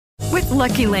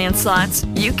Lucky Land Slots,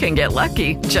 you can get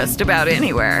lucky just about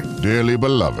anywhere. Dearly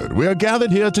beloved, we are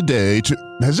gathered here today to...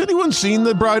 Has anyone seen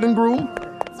the bride and groom?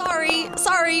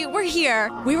 Sorry, we're here.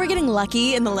 We were getting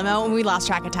lucky in the limo and we lost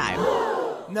track of time.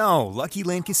 No, Lucky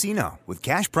Land Casino, with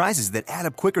cash prizes that add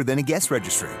up quicker than a guest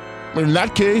registry. In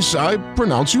that case, I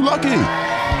pronounce you lucky.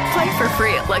 Play for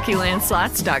free at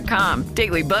LuckyLandSlots.com.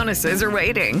 Daily bonuses are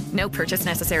waiting. No purchase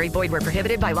necessary. Void where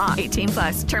prohibited by law.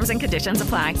 18+. Terms and conditions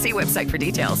apply. See website for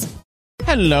details.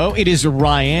 Hello, it is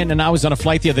Ryan, and I was on a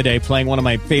flight the other day playing one of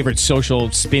my favorite social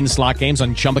spin slot games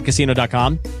on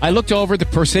ChumbaCasino.com. I looked over at the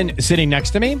person sitting next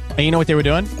to me, and you know what they were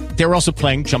doing? They were also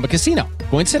playing Chumba Casino.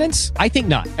 Coincidence? I think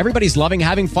not. Everybody's loving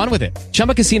having fun with it.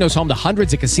 Chumba Casino is home to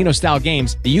hundreds of casino-style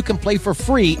games that you can play for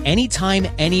free anytime,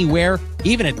 anywhere,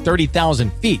 even at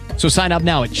 30,000 feet. So sign up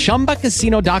now at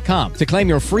ChumbaCasino.com to claim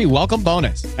your free welcome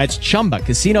bonus. That's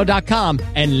ChumbaCasino.com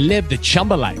and live the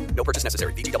Chumba life. No purchase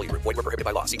necessary. VGW. Void where prohibited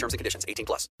by law. See terms and conditions.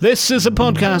 18+. This is a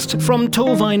podcast from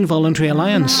Torfaen Voluntary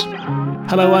Alliance.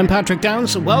 Hello, I'm Patrick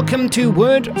Downs. Welcome to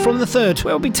Word from the Third,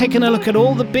 where we'll be taking a look at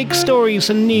all the big stories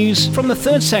and news from the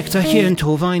third sector here in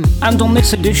Torfaen. And on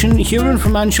this edition, hearing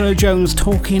from Angela Jones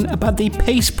talking about the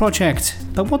PaCE project.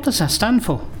 But what does that stand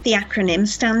for? The acronym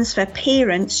stands for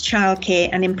Parents, Childcare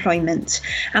and Employment.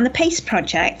 And the PaCE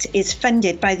project is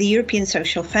funded by the European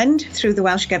Social Fund through the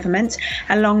Welsh Government,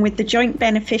 along with the joint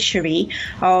beneficiary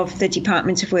of the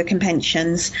Department of Work and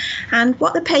Pensions. And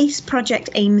what the PaCE project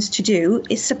aims to do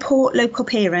is support local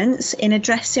parents in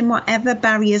addressing whatever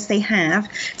barriers they have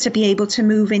to be able to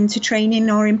move into training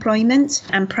or employment.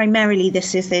 And primarily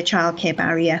this is their childcare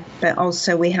barrier, but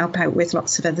also we help out with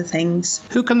lots of other things.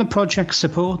 Who can the project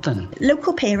support then?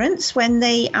 Local parents, when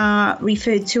they are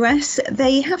referred to us,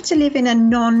 they have to live in a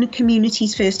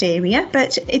non-communities first area,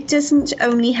 but it doesn't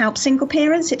only help single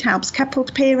parents, it helps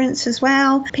coupled parents as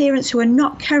well, parents who are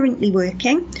not currently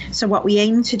working. So what we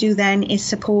aim to do then is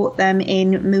support them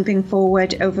in moving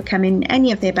forward, overcoming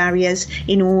any of their barriers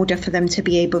in order for them to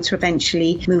be able to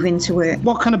eventually move into work.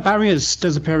 What kind of barriers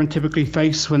does a parent typically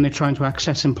face when they're trying to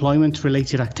access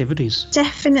employment-related activities?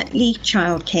 Definitely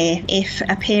childcare. If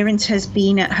a parent has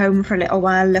been at home for a little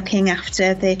while looking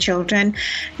after their children,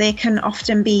 there can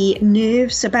often be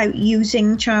nerves about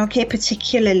using childcare,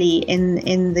 particularly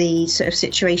in the sort of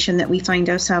situation that we find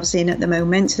ourselves in at the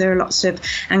moment. There are lots of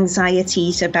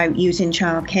anxieties about using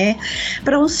childcare,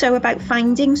 but also about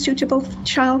finding suitable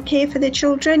childcare for their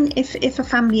children. If a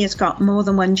family has got more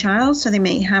than one child, so they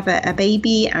may have a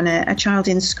baby and a child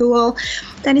in school,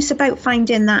 then it's about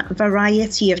finding that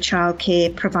variety of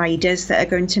childcare providers that are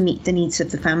going to meet the needs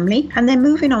of the family. And then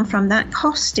moving on from that,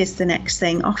 cost is the next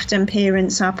thing. Often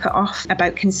parents are put off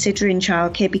about considering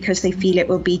childcare because they feel it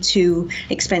will be too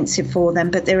expensive for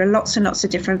them. But there are lots and lots of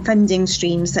different funding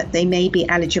streams that they may be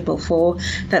eligible for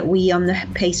that we on the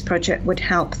PaCE project would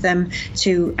help them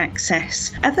to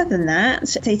access. Other than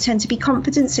that, they tend to be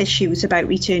confidence issues about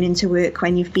returning to work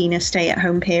when you've been a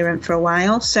stay-at-home parent for a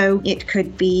while. So it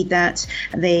could be that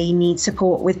they need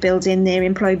support with building their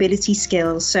employability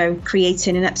skills. So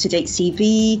creating an up-to-date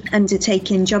CV,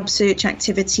 undertaking job search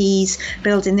activities,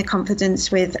 building the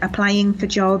confidence with applying for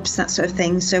jobs, that sort of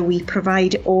thing. So we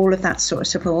provide all of that sort of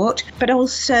support, but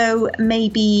also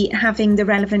maybe having the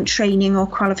relevant training or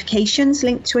qualifications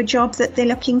linked to a job that they're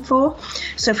looking for.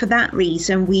 So for that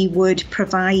reason, we would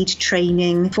provide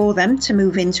training for them to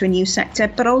move into a new sector,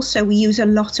 but also we use a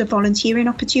lot of volunteering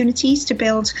opportunities to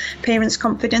build parents'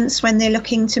 confidence when they're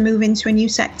looking to move into a new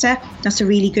sector. That's a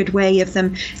really good way of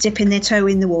them dipping their toe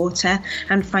in the water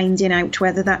and finding out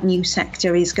whether that new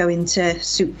sector is going to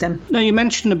suit them. Now, you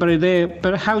mentioned about it there,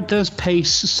 but how does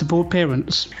PaCE support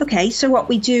parents? Okay, so what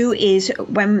we do is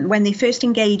when they first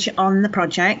engage on the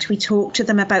project, we talk to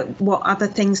them about what other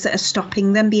things that are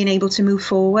stopping them being able to move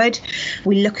forward.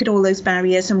 We look at all those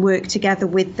barriers and work together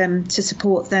with them to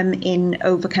support them in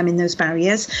overcoming those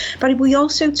barriers. But we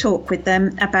also talk with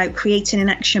them about creating an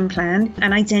action plan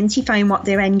and identifying what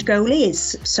their end goal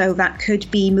is. So that could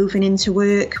be moving into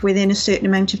work within a certain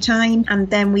amount of time, and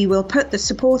then we will put the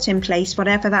support in place,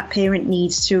 whatever that parent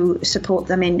needs to support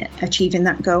them in achieving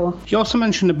that goal. You also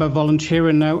mentioned about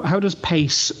volunteering. Now, how does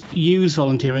PaCE use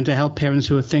volunteering to help parents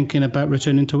who are thinking about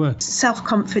returning to work?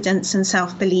 Self-confidence and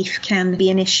self-belief can be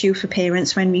an issue for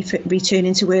parents when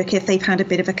returning to work if they've had a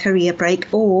bit of a career break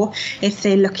or if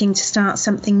they're looking to start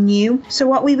something new. So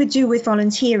what we would do with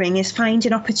volunteering is find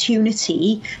an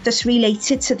opportunity that's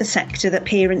related to the sector that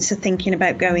parents are thinking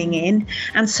about going in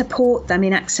and support them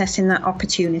in accessing accessing that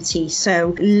opportunity.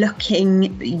 So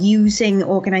using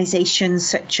organisations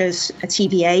such as a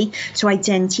TVA to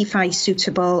identify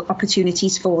suitable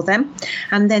opportunities for them,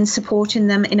 and then supporting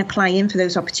them in applying for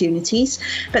those opportunities.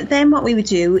 But then what we would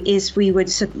do is we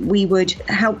would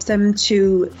help them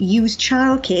to use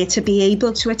childcare to be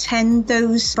able to attend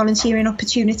those volunteering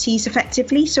opportunities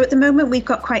effectively. So at the moment we've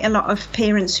got quite a lot of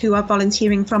parents who are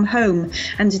volunteering from home,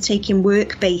 undertaking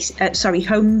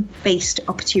home-based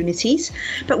opportunities.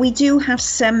 But we do have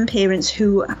some parents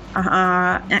who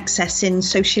are accessing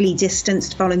socially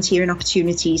distanced volunteering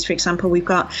opportunities. For example, we've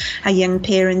got a young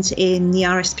parent in the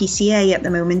RSPCA at the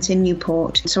moment in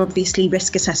Newport. So obviously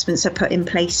risk assessments are put in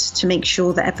place to make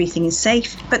sure that everything is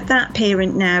safe. But that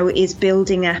parent now is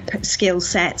building up a skill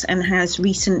set and has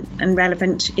recent and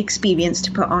relevant experience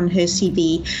to put on her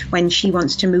CV when she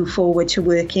wants to move forward to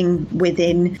working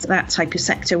within that type of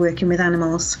sector, working with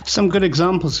animals. Some good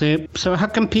examples here. So how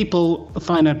can people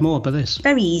find out more about this?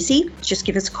 Very easy. Just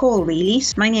give us a call, really.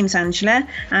 My name's Angela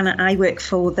and I work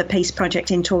for the PaCE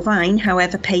project in Torfaen.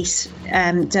 However, PaCE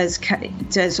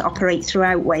does operate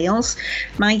throughout Wales.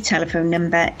 My telephone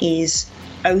number is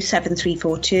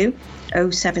 07342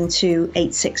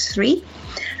 072863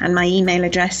 and my email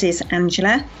address is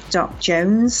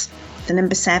angela.jones,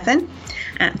 7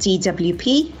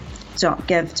 @dwp.gov.uk.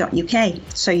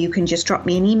 So you can just drop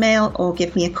me an email or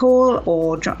give me a call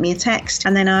or drop me a text,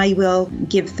 and then I will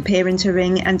give the parent a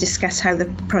ring and discuss how the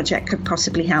project could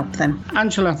possibly help them.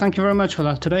 Angela, thank you very much for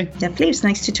that today. Lovely, it was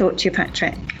nice to talk to you,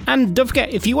 Patrick. And don't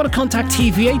forget, if you want to contact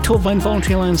TVA, Torfaen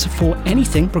Voluntary Alliance, for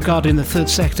anything regarding the third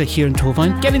sector here in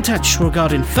Torfaen, get in touch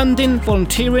regarding funding,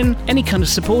 volunteering, any kind of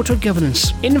support or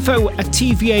governance.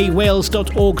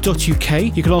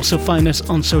 info@tvawales.org.uk. You can also find us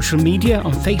on social media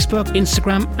on Facebook,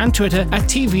 Instagram and Twitter at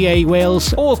TVA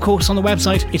Wales, or of course on the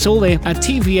website. It's all there at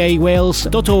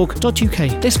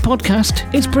tvawales.org.uk. This podcast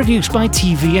is produced by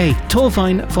TVA,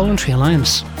 Torfaen Voluntary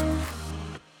Alliance.